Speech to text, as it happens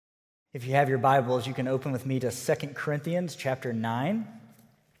If you have your Bibles, you can open with me to 2 Corinthians chapter 9,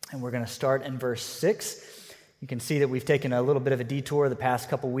 and we're going to start in verse 6. You can see that we've taken a little bit of a detour the past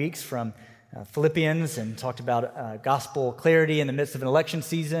couple weeks from Philippians and talked about gospel clarity in the midst of an election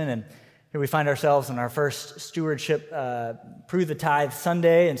season, and here we find ourselves on our first stewardship Prove the Tithe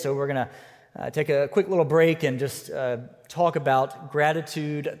Sunday, and so we're going to take a quick little break and just talk about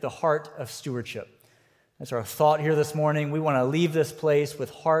gratitude at the heart of stewardship. That's our thought here this morning. We want to leave this place with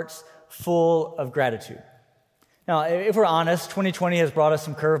hearts full of gratitude. Now, if we're honest, 2020 has brought us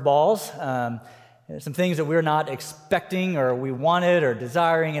some curveballs, some things that we're not expecting or we wanted or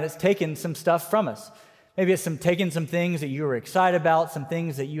desiring, and it's taken some stuff from us. Maybe it's taken some things that you were excited about, some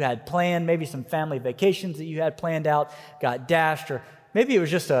things that you had planned, maybe some family vacations that you had planned out got dashed, or maybe it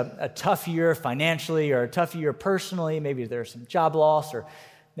was just a tough year financially or a tough year personally. Maybe there's some job loss, or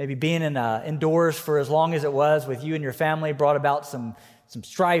maybe being indoors for as long as it was with you and your family brought about some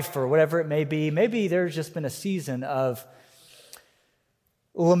strife or whatever it may be. Maybe there's just been a season of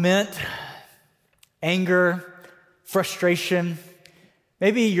lament, anger, frustration.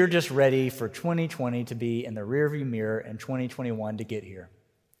 Maybe you're just ready for 2020 to be in the rearview mirror and 2021 to get here,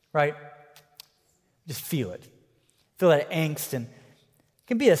 right? Just feel it. Feel that angst, and it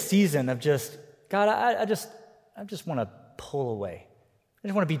can be a season of just, God, I just want to pull away. I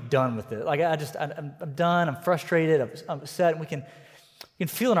just want to be done with it. I'm done. I'm frustrated. I'm upset. And we can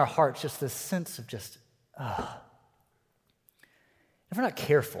feel in our hearts just this sense of just, if we're not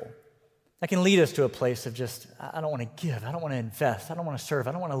careful, that can lead us to a place of just, I don't want to give. I don't want to invest. I don't want to serve.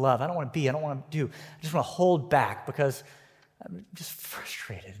 I don't want to love. I don't want to be. I don't want to do. I just want to hold back because I'm just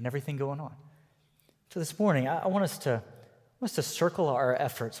frustrated and everything going on. So this morning, I want us to circle our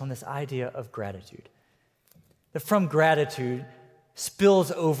efforts on this idea of gratitude. That from gratitude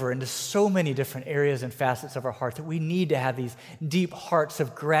spills over into so many different areas and facets of our heart that we need to have these deep hearts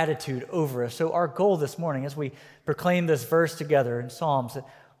of gratitude over us. So our goal this morning, as we proclaim this verse together in Psalms, that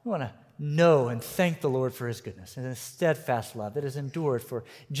we want to know and thank the Lord for his goodness and his steadfast love that has endured for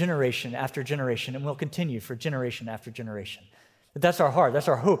generation after generation and will continue for generation after generation. That's our heart, that's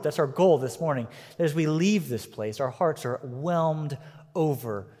our hope, that's our goal this morning. That as we leave this place, our hearts are whelmed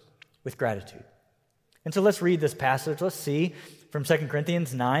over with gratitude. And so let's read this passage. Let's see from 2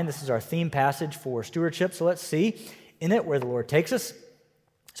 Corinthians 9. This is our theme passage for stewardship. So let's see in it where the Lord takes us.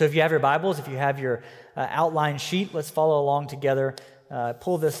 So if you have your Bibles, if you have your outline sheet, let's follow along together.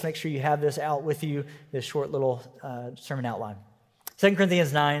 Pull this, make sure you have this out with you, this short little sermon outline. 2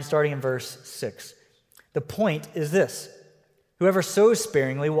 Corinthians 9, starting in verse 6. The point is this: whoever sows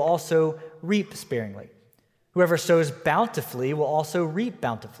sparingly will also reap sparingly. Whoever sows bountifully will also reap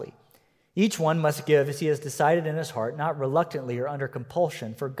bountifully. Each one must give as he has decided in his heart, not reluctantly or under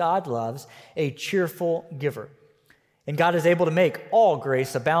compulsion, for God loves a cheerful giver. And God is able to make all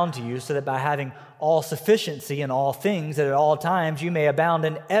grace abound to you, so that by having all sufficiency in all things, that at all times you may abound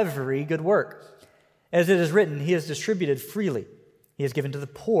in every good work. As it is written, he has distributed freely. He has given to the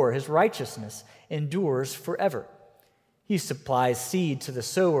poor. His righteousness endures forever. He supplies seed to the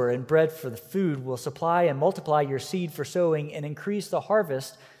sower, and bread for the food will supply and multiply your seed for sowing and increase the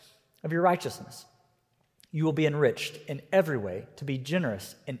harvest of your righteousness. You will be enriched in every way, to be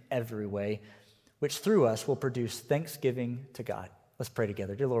generous in every way, which through us will produce thanksgiving to God. Let's pray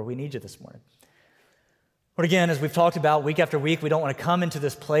together. Dear Lord, we need you this morning. But again, as we've talked about week after week, we don't want to come into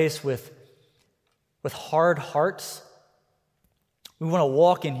this place with hard hearts. We want to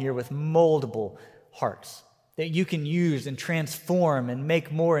walk in here with moldable hearts that you can use and transform and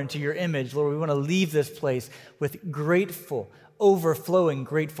make more into your image. Lord, we want to leave this place with grateful, overflowing,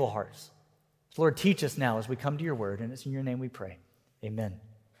 grateful hearts. So Lord, teach us now as we come to your word, and it's in your name we pray. Amen.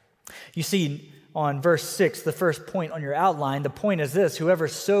 You see on verse 6, the first point on your outline, the point is this: whoever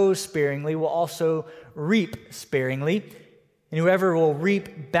sows sparingly will also reap sparingly, and whoever will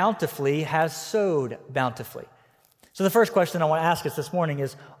reap bountifully has sowed bountifully. So the first question I want to ask us this morning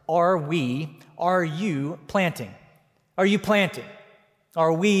is, are you planting? Are you planting?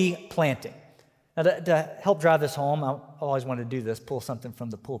 Are we planting? Now, to help drive this home, I always wanted to do this, pull something from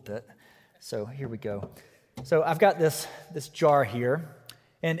the pulpit. So here we go. So I've got this jar here,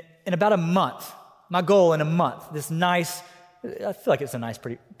 and in about a month, my goal in a month, this nice, I feel like it's a nice,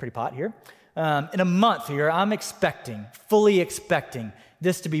 pretty pot here. In a month here, I'm fully expecting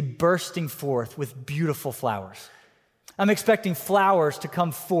this to be bursting forth with beautiful flowers. I'm expecting flowers to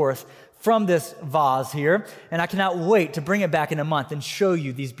come forth from this vase here, and I cannot wait to bring it back in a month and show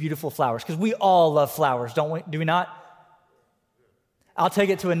you these beautiful flowers, because we all love flowers, don't we? Do we not? I'll take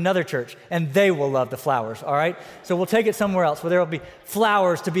it to another church, and they will love the flowers, all right? So we'll take it somewhere else where there will be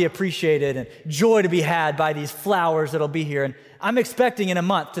flowers to be appreciated and joy to be had by these flowers that'll be here. And I'm expecting in a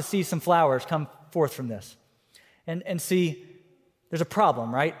month to see some flowers come forth from this. And see, there's a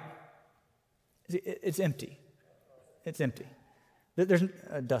problem, right? It's empty. It's empty. There's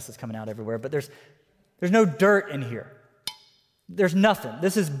dust is coming out everywhere, but there's no dirt in here. There's nothing.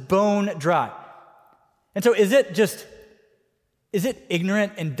 This is bone dry. And so is it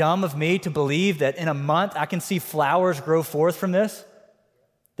ignorant and dumb of me to believe that in a month I can see flowers grow forth from this?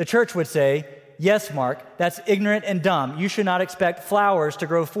 The church would say, yes, Mark, that's ignorant and dumb. You should not expect flowers to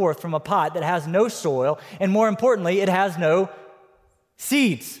grow forth from a pot that has no soil, and more importantly, it has no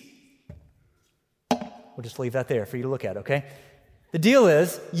seeds. We'll just leave that there for you to look at, okay? The deal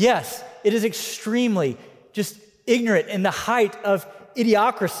is, yes, it is extremely just ignorant in the height of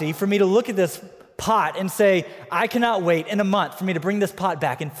idiocracy for me to look at this pot and say, I cannot wait in a month for me to bring this pot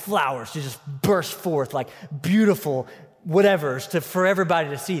back and flowers to just burst forth like beautiful whatevers for everybody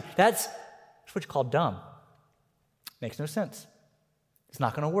to see. That's what you call dumb. Makes no sense. It's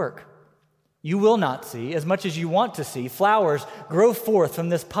not going to work. You will not see, as much as you want to see, flowers grow forth from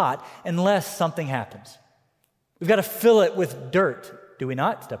this pot unless something happens. We've got to fill it with dirt, do we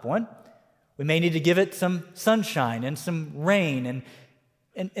not? Step one. We may need to give it some sunshine and some rain.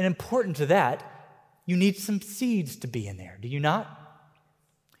 And important to that, you need some seeds to be in there, do you not?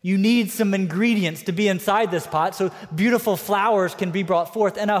 You need some ingredients to be inside this pot so beautiful flowers can be brought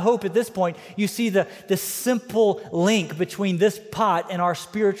forth. And I hope at this point you see the simple link between this pot and our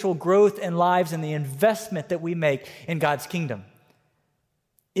spiritual growth and lives and the investment that we make in God's kingdom.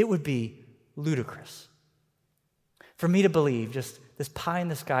 It would be ludicrous for me to believe just this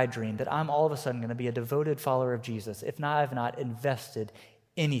pie-in-the-sky dream that I'm all of a sudden going to be a devoted follower of Jesus if I have not invested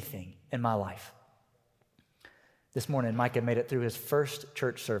anything in my life. This morning, Micah made it through his first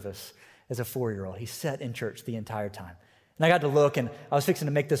church service as a 4-year-old. He sat in church the entire time. And I got to look, and I was fixing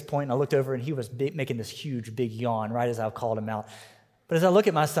to make this point, and I looked over, and he was making this huge, big yawn right as I called him out. But as I look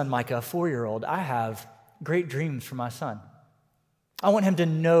at my son, Micah, a 4-year-old, I have great dreams for my son. I want him to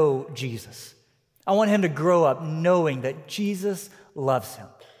know Jesus. I want him to grow up knowing that Jesus loves him.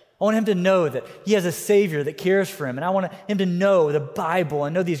 I want him to know that he has a Savior that cares for him. And I want him to know the Bible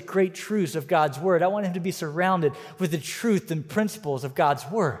and know these great truths of God's Word. I want him to be surrounded with the truth and principles of God's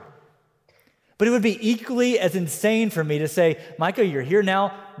Word. But it would be equally as insane for me to say, Micah, you're here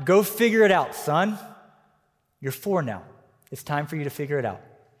now. Go figure it out, son. You're 4 now. It's time for you to figure it out.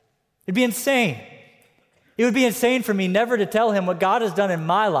 It'd be insane. It would be insane for me never to tell him what God has done in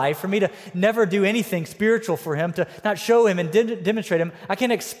my life, for me to never do anything spiritual for him, to not show him and demonstrate him. I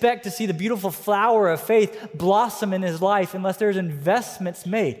can't expect to see the beautiful flower of faith blossom in his life unless there's investments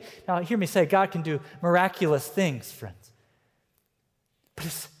made. Now, hear me say, God can do miraculous things, friends. But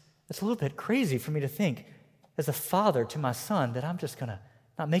it's a little bit crazy for me to think, as a father to my son, that I'm just going to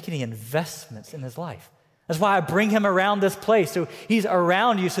not make any investments in his life. That's why I bring him around this place, so he's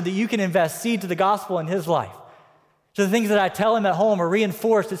around you so that you can invest seed to the gospel in his life. So the things that I tell him at home are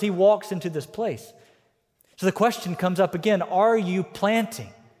reinforced as he walks into this place. So the question comes up again, are you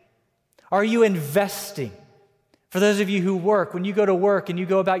planting? Are you investing? For those of you who work, when you go to work and you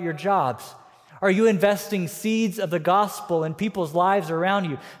go about your jobs, are you investing seeds of the gospel in people's lives around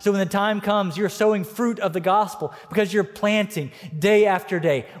you? So when the time comes, you're sowing fruit of the gospel because you're planting day after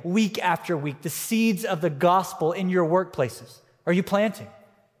day, week after week, the seeds of the gospel in your workplaces. Are you planting?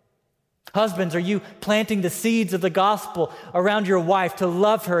 Husbands, are you planting the seeds of the gospel around your wife to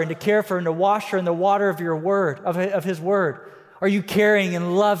love her and to care for her and to wash her in the water of your word, of his word? Are you caring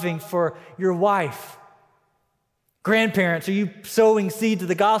and loving for your wife? Grandparents, are you sowing seeds of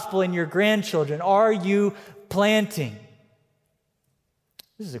the gospel in your grandchildren? Are you planting?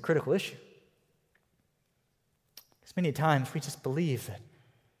 This is a critical issue. Because many times we just believe that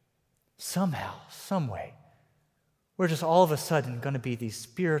somehow, some way, we're just all of a sudden going to be these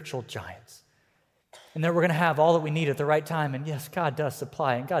spiritual giants. And that we're going to have all that we need at the right time. And yes, God does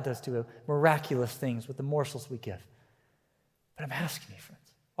supply, and God does do miraculous things with the morsels we give. But I'm asking you,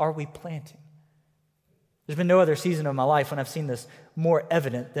 friends, are we planting? There's been no other season of my life when I've seen this more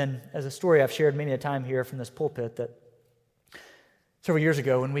evident than as a story I've shared many a time here from this pulpit, that several years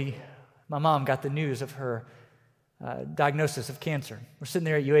ago when my mom got the news of her diagnosis of cancer. We're sitting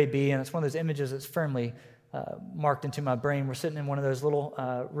there at UAB, and it's one of those images that's firmly marked into my brain. We're sitting in one of those little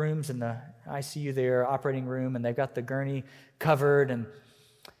rooms in the ICU there, operating room, and they've got the gurney covered, and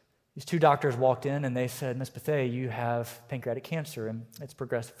these 2 doctors walked in, and they said, Ms. Bethea, you have pancreatic cancer, and it's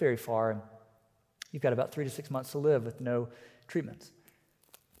progressed very far, and you've got about 3 to 6 months to live with no treatments.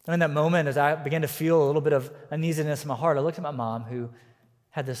 And in that moment, as I began to feel a little bit of uneasiness in my heart, I looked at my mom, who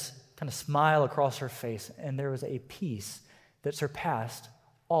had this kind of smile across her face, and there was a peace that surpassed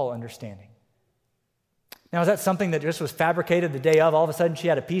all understanding. Now, is that something that just was fabricated the day of? All of a sudden, she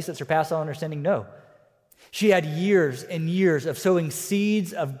had a peace that surpassed all understanding? No. She had years and years of sowing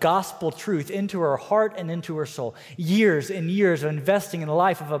seeds of gospel truth into her heart and into her soul. Years and years of investing in the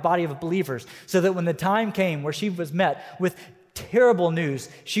life of a body of believers so that when the time came where she was met with terrible news,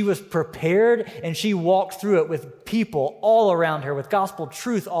 she was prepared and she walked through it with people all around her, with gospel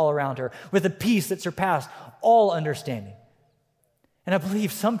truth all around her, with a peace that surpassed all understanding. And I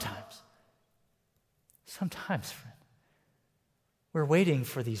believe sometimes, friend, we're waiting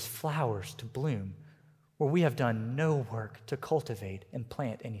for these flowers to bloom where we have done no work to cultivate and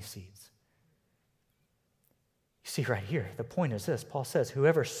plant any seeds. You see right here, the point is this. Paul says,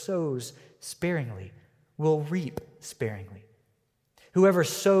 whoever sows sparingly will reap sparingly. Whoever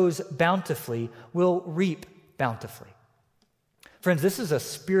sows bountifully will reap bountifully. Friends, this is a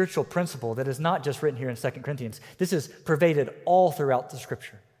spiritual principle that is not just written here in 2 Corinthians. This is pervaded all throughout the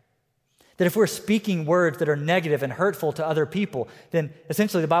Scripture. That if we're speaking words that are negative and hurtful to other people, then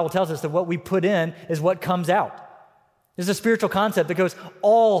essentially the Bible tells us that what we put in is what comes out. There's a spiritual concept that goes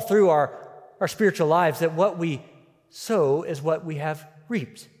all through our spiritual lives, that what we sow is what we have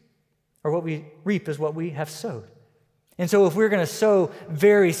reaped, or what we reap is what we have sowed. And so if we're going to sow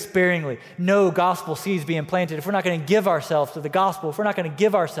very sparingly, no gospel seeds being planted, if we're not going to give ourselves to the gospel, if we're not going to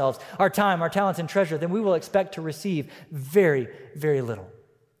give ourselves our time, our talents, and treasure, then we will expect to receive very, very little.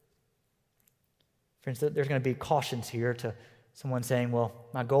 Friends, there's going to be cautions here to someone saying, well,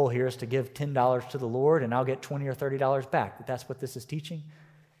 my goal here is to give $10 to the Lord and I'll get $20 or $30 back. That's what this is teaching.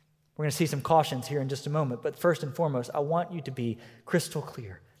 We're going to see some cautions here in just a moment. But first and foremost, I want you to be crystal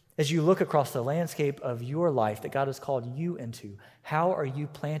clear. As you look across the landscape of your life that God has called you into, how are you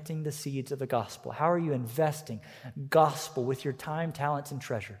planting the seeds of the gospel? How are you investing gospel with your time, talents, and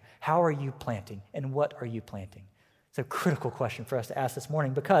treasure? How are you planting, and what are you planting? It's a critical question for us to ask this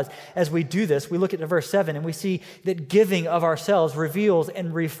morning, because as we do this, we look at verse 7 and we see that giving of ourselves reveals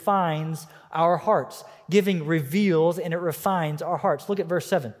and refines our hearts. Giving reveals and it refines our hearts. Look at verse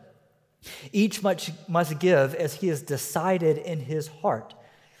 7. Each must give as he has decided in his heart,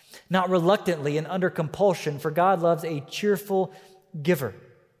 not reluctantly and under compulsion, for God loves a cheerful giver.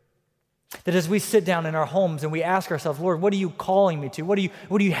 That as we sit down in our homes and we ask ourselves, Lord, what are you calling me to? What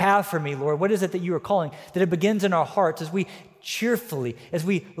do you have for me, Lord? What is it that you are calling? That it begins in our hearts as we cheerfully, as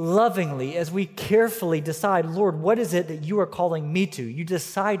we lovingly, as we carefully decide, Lord, what is it that you are calling me to? You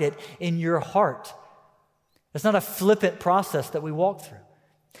decide it in your heart. It's not a flippant process that we walk through.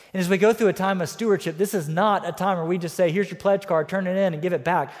 And as we go through a time of stewardship, this is not a time where we just say, here's your pledge card, turn it in and give it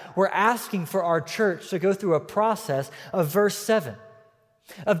back. We're asking for our church to go through a process of verse 7,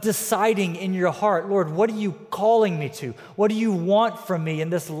 of deciding in your heart, Lord, what are you calling me to? What do you want from me in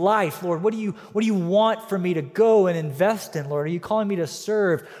this life, Lord? What do you want from me to go and invest in, Lord? Are you calling me to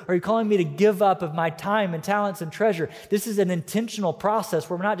serve? Are you calling me to give up of my time and talents and treasure? This is an intentional process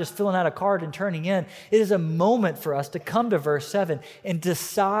where we're not just filling out a card and turning in. It is a moment for us to come to verse 7 and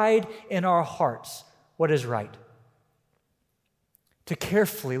decide in our hearts what is right. To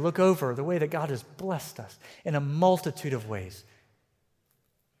carefully look over the way that God has blessed us in a multitude of ways.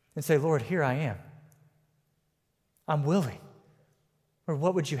 And say, Lord, here I am. I'm willing. Or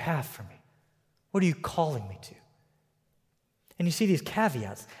what would you have for me? What are you calling me to? And you see these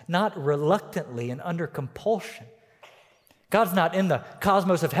caveats, not reluctantly and under compulsion. God's not in the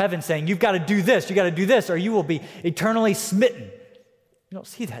cosmos of heaven saying, you've got to do this, or you will be eternally smitten. You don't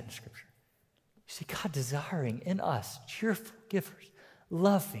see that in Scripture. You see God desiring in us cheerful givers,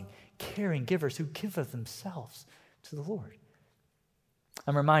 loving, caring givers who give of themselves to the Lord.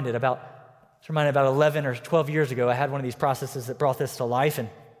 I'm reminded about 11 or 12 years ago, I had one of these processes that brought this to life, and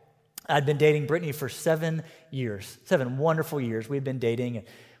I'd been dating Brittany for 7 years, 7 wonderful years. We'd been dating, and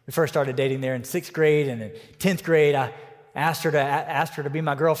we first started dating there in 6th grade, and in 10th grade, I asked her to be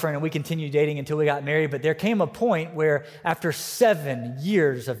my girlfriend, and we continued dating until we got married. But there came a point where after 7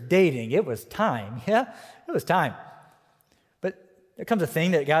 years of dating, it was time. Yeah, it was time. But there comes a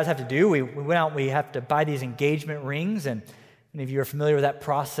thing that guys have to do. We went out, we have to buy these engagement rings, and many of you are familiar with that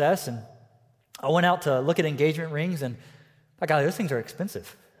process, and I went out to look at engagement rings, and by golly, those things are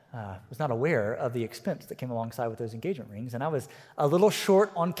expensive. I was not aware of the expense that came alongside with those engagement rings, and I was a little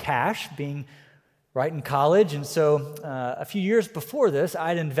short on cash, being right in college, and so a few years before this, I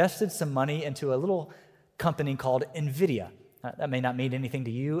had invested some money into a little company called NVIDIA. That may not mean anything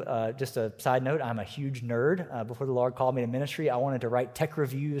to you. Just a side note, I'm a huge nerd. Before the Lord called me to ministry, I wanted to write tech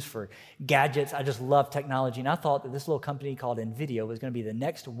reviews for gadgets. I just love technology, and I thought that this little company called NVIDIA was going to be the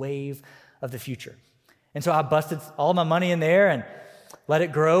next wave of the future. And so I busted all my money in there, and let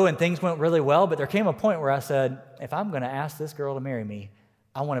it grow, and things went really well. But there came a point where I said, if I'm going to ask this girl to marry me,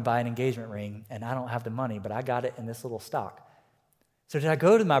 I want to buy an engagement ring, and I don't have the money, but I got it in this little stock. So did I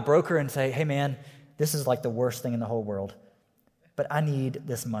go to my broker and say, hey, man, this is like the worst thing in the whole world, but I need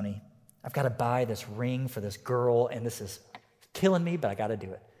this money. I've got to buy this ring for this girl, and this is killing me, but I got to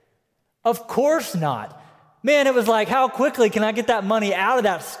do it. Of course not. Man, it was like, how quickly can I get that money out of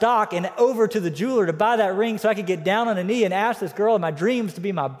that stock and over to the jeweler to buy that ring so I could get down on a knee and ask this girl in my dreams to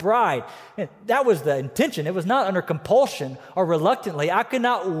be my bride? And that was the intention. It was not under compulsion or reluctantly. I could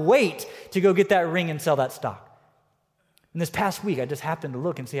not wait to go get that ring and sell that stock. And this past week, I just happened to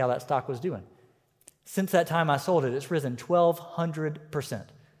look and see how that stock was doing. Since that time I sold it, it's risen 1,200%.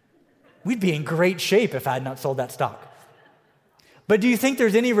 We'd be in great shape if I had not sold that stock. But do you think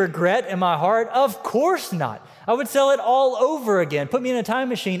there's any regret in my heart? Of course not. I would sell it all over again. Put me in a time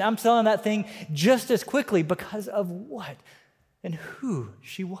machine. I'm selling that thing just as quickly because of what and who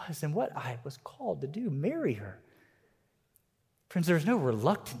she was and what I was called to do, marry her. Friends, there's no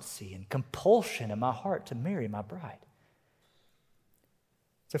reluctancy and compulsion in my heart to marry my bride.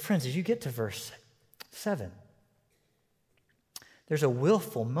 So friends, as you get to verse 7, there's a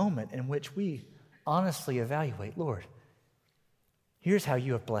willful moment in which we honestly evaluate, Lord, here's how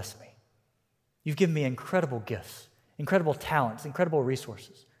you have blessed me. You've given me incredible gifts, incredible talents, incredible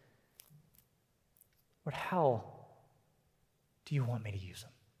resources. Lord, how do you want me to use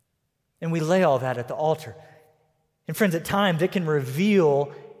them? And we lay all that at the altar. And friends, at times it can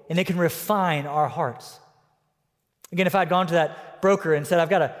reveal and it can refine our hearts. Again, if I'd gone to that broker and said, I've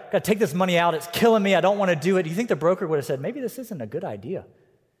got to take this money out, it's killing me, I don't want to do it, do you think the broker would have said, maybe this isn't a good idea?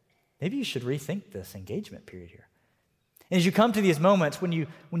 Maybe you should rethink this engagement period here. And as you come to these moments, when you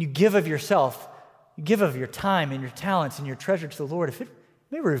give of yourself, you give of your time and your talents and your treasure to the Lord, if it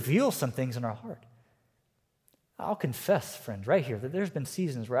may reveal some things in our heart. I'll confess, friend, right here, that there's been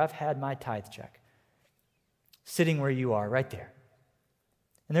seasons where I've had my tithe check sitting where you are, right there.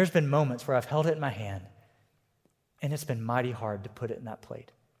 And there's been moments where I've held it in my hand, and it's been mighty hard to put it in that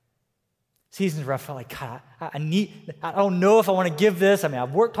plate. Seasons where I felt like, God, I don't know if I want to give this. I mean,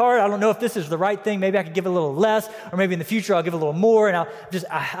 I've worked hard. I don't know if this is the right thing. Maybe I could give a little less, or maybe in the future I'll give a little more. And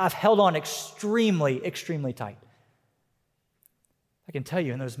I've held on extremely, extremely tight. I can tell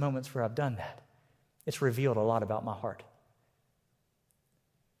you in those moments where I've done that, it's revealed a lot about my heart.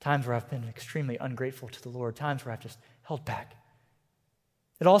 Times where I've been extremely ungrateful to the Lord, times where I've just held back.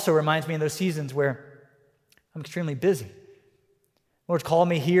 It also reminds me in those seasons where I'm extremely busy. Lord's called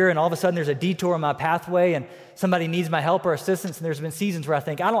me here, and all of a sudden there's a detour on my pathway, and somebody needs my help or assistance, and there's been seasons where I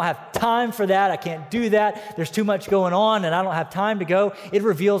think, I don't have time for that, I can't do that, there's too much going on, and I don't have time to go. It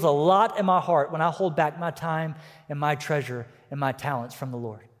reveals a lot in my heart when I hold back my time and my treasure and my talents from the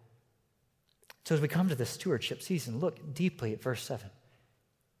Lord. So as we come to this stewardship season, look deeply at verse 7.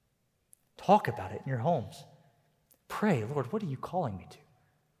 Talk about it in your homes. Pray, Lord, what are you calling me to?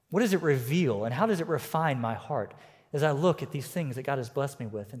 What does it reveal, and how does it refine my heart as I look at these things that God has blessed me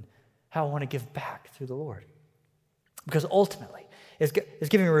with and how I want to give back through the Lord? Because ultimately, as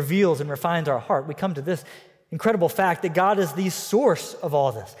giving reveals and refines our heart, we come to this incredible fact that God is the source of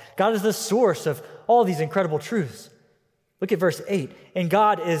all this. God is the source of all these incredible truths. Look at verse 8. And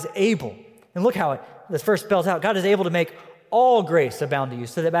God is able. And look how this verse spells out. God is able to make all grace abound to you,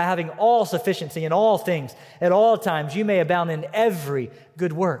 so that by having all sufficiency in all things, at all times, you may abound in every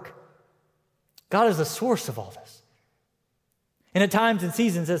good work. God is the source of all this. And at times and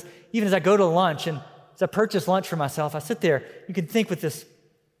seasons, even as I go to lunch and as I purchase lunch for myself, I sit there, you can think with this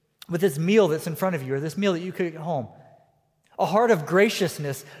meal that's in front of you or this meal that you cook at home. A heart of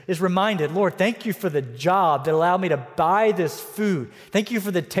graciousness is reminded, Lord, thank you for the job that allowed me to buy this food. Thank you for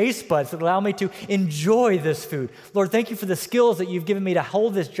the taste buds that allow me to enjoy this food. Lord, thank you for the skills that you've given me to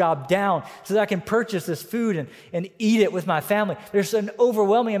hold this job down so that I can purchase this food and eat it with my family. There's an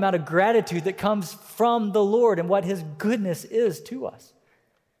overwhelming amount of gratitude that comes from the Lord and what his goodness is to us.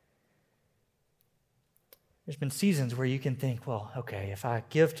 There's been seasons where you can think, well, okay, if I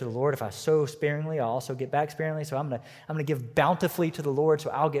give to the Lord, if I sow sparingly, I'll also get back sparingly. So I'm going to give bountifully to the Lord, so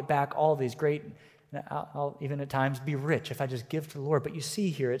I'll get back all these great, I'll even at times be rich if I just give to the Lord. But you see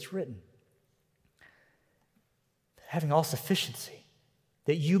here, it's written, having all sufficiency,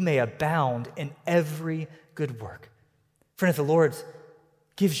 that you may abound in every good work. Friend, if the Lord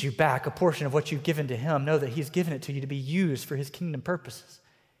gives you back a portion of what you've given to him, know that he's given it to you to be used for his kingdom purposes.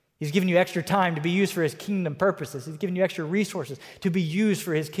 He's given you extra time to be used for his kingdom purposes. He's given you extra resources to be used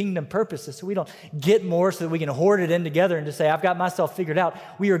for his kingdom purposes. So we don't get more so that we can hoard it in together and just say, I've got myself figured out.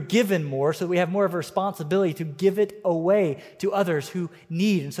 We are given more so that we have more of a responsibility to give it away to others who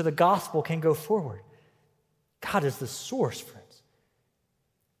need, and so the gospel can go forward. God is the source, friends.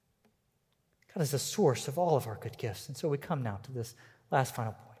 God is the source of all of our good gifts. And so we come now to this last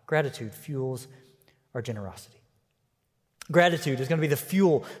final point. Gratitude fuels our generosity. Gratitude is going to be the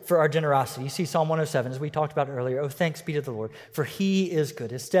fuel for our generosity. You see Psalm 107, as we talked about earlier. Oh, thanks be to the Lord, for he is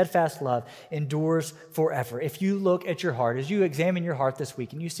good. His steadfast love endures forever. If you look at your heart, as you examine your heart this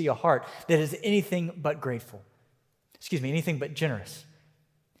week, and you see a heart that is anything but anything but generous.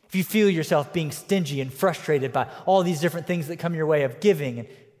 If you feel yourself being stingy and frustrated by all these different things that come your way of giving, and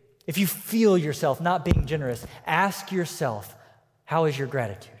if you feel yourself not being generous, ask yourself, how is your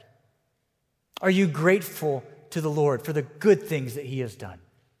gratitude? Are you grateful to the Lord for the good things that he has done?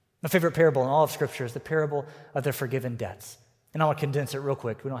 My favorite parable in all of Scripture is the parable of the forgiven debts. And I want to condense it real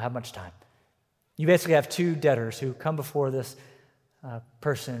quick. We don't have much time. You basically have two debtors who come before this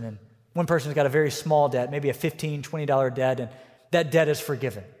person, and one person's got a very small debt, maybe a $15, $20 debt, and that debt is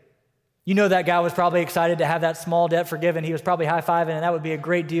forgiven. You know that guy was probably excited to have that small debt forgiven. He was probably high-fiving, and that would be a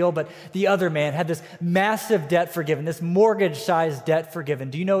great deal. But the other man had this massive debt forgiven, this mortgage-sized debt forgiven.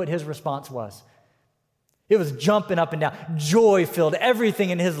 Do you know what his response was? It was jumping up and down. Joy filled everything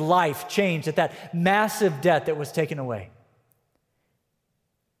in his life, changed at that massive debt that was taken away.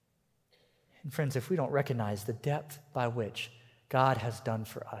 And friends, if we don't recognize the depth by which God has done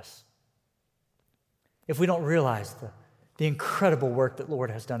for us, if we don't realize the incredible work that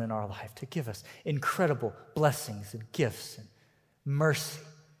Lord has done in our life to give us incredible blessings and gifts and mercy,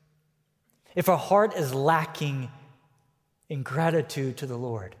 if our heart is lacking in gratitude to the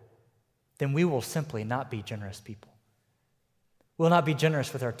Lord, then we will simply not be generous people. We'll not be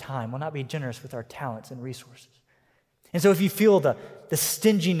generous with our time. We'll not be generous with our talents and resources. And so if you feel the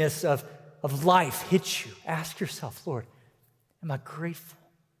stinginess of life hit you, ask yourself, Lord, am I grateful?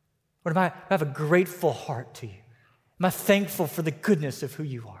 Or do I have a grateful heart to you? Am I thankful for the goodness of who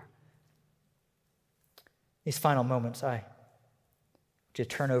you are? These final moments, I want you to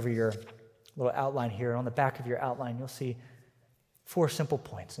turn over your little outline here. On the back of your outline, you'll see 4 simple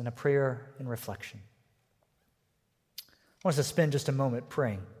points and a prayer and reflection. I want us to spend just a moment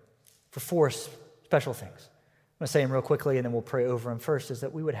praying for 4 special things. I'm going to say them real quickly, and then we'll pray over them. First is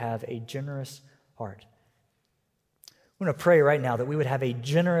that we would have a generous heart. We're going to pray right now that we would have a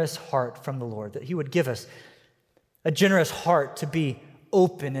generous heart from the Lord, that he would give us a generous heart to be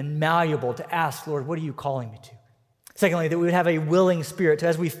open and malleable, to ask, Lord, what are you calling me to? Secondly, that we would have a willing spirit to,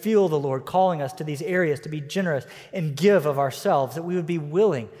 as we feel the Lord calling us to these areas, to be generous and give of ourselves, that we would be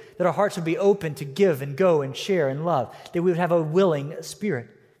willing, that our hearts would be open to give and go and share and love, that we would have a willing spirit,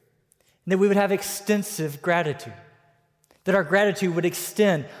 and that we would have extensive gratitude, that our gratitude would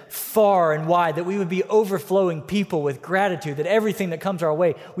extend far and wide, that we would be overflowing people with gratitude, that everything that comes our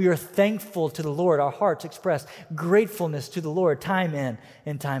way, we are thankful to the Lord. Our hearts express gratefulness to the Lord time in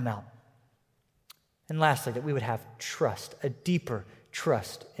and time out. And lastly, that we would have trust, a deeper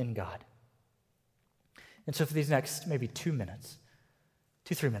trust in God. And so for these next maybe 2 minutes,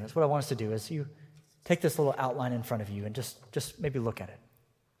 2-3 minutes, what I want us to do is you take this little outline in front of you and just maybe look at it.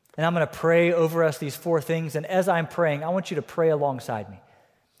 And I'm going to pray over us these 4 things. And as I'm praying, I want you to pray alongside me.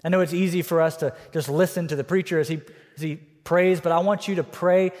 I know it's easy for us to just listen to the preacher as he prays, but I want you to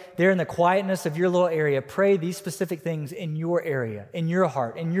pray there in the quietness of your little area. Pray these specific things in your area, in your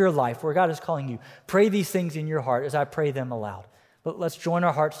heart, in your life, where God is calling you. Pray these things in your heart as I pray them aloud. But let's join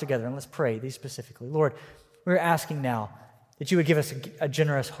our hearts together and let's pray these specifically. Lord, we're asking now that you would give us a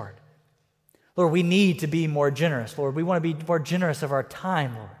generous heart. Lord, we need to be more generous, Lord. We want to be more generous of our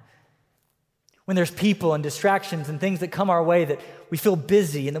time, Lord. When there's people and distractions and things that come our way that we feel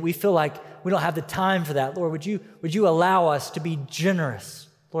busy and that we feel like we don't have the time for that, Lord, would you allow us to be generous,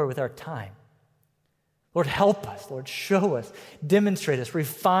 Lord, with our time? Lord, help us, Lord, show us, demonstrate us,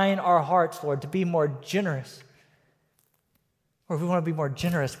 refine our hearts, Lord, to be more generous. Lord, we want to be more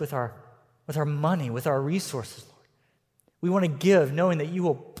generous with our money, with our resources, Lord. We want to give knowing that you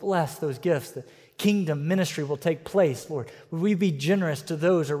will bless those gifts, that kingdom ministry will take place, Lord. Would we be generous to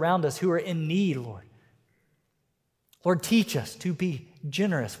those around us who are in need, Lord? Lord, teach us to be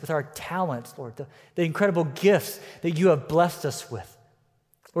generous with our talents, Lord, the incredible gifts that you have blessed us with.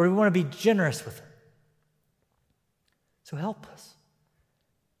 Lord, we want to be generous with them. So help us.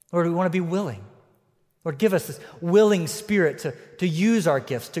 Lord, we want to be willing. Lord, give us this willing spirit to use our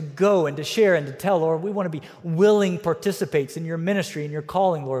gifts, to go and to share and to tell. Lord, we want to be willing participants in your ministry and your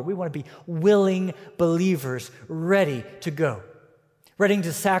calling, Lord. We want to be willing believers, ready to go, ready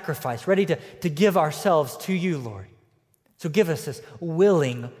to sacrifice, ready to give ourselves to you, Lord. So give us this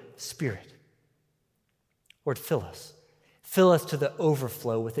willing spirit. Lord, fill us. Fill us to the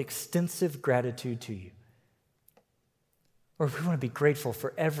overflow with extensive gratitude to you. Lord, we want to be grateful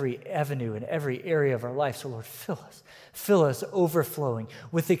for every avenue and every area of our life. So Lord, fill us overflowing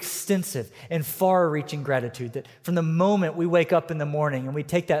with extensive and far-reaching gratitude that from the moment we wake up in the morning and we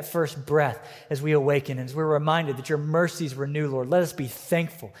take that first breath as we awaken, and as we're reminded that your mercies renew, Lord, let us be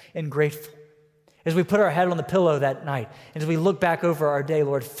thankful and grateful. As we put our head on the pillow that night, and as we look back over our day,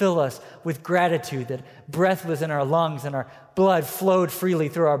 Lord, fill us with gratitude that breath was in our lungs and our blood flowed freely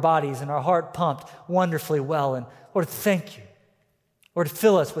through our bodies and our heart pumped wonderfully well. And Lord, thank you. Lord,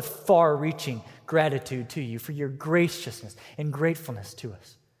 fill us with far-reaching gratitude to you for your graciousness and gratefulness to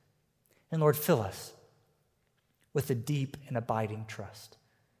us. And Lord, fill us with a deep and abiding trust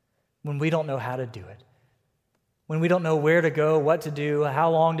when we don't know how to do it, when we don't know where to go, what to do, how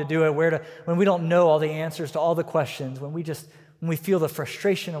long to do it, when we don't know all the answers to all the questions, when we feel the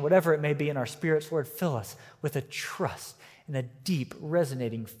frustration or whatever it may be in our spirits, Lord, fill us with a trust and a deep,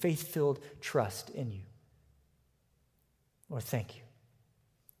 resonating, faith-filled trust in you. Lord, thank you.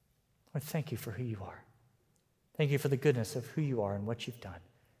 Lord, thank you for who you are. Thank you for the goodness of who you are and what you've done.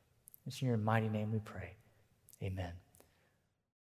 It's in your mighty name we pray. Amen.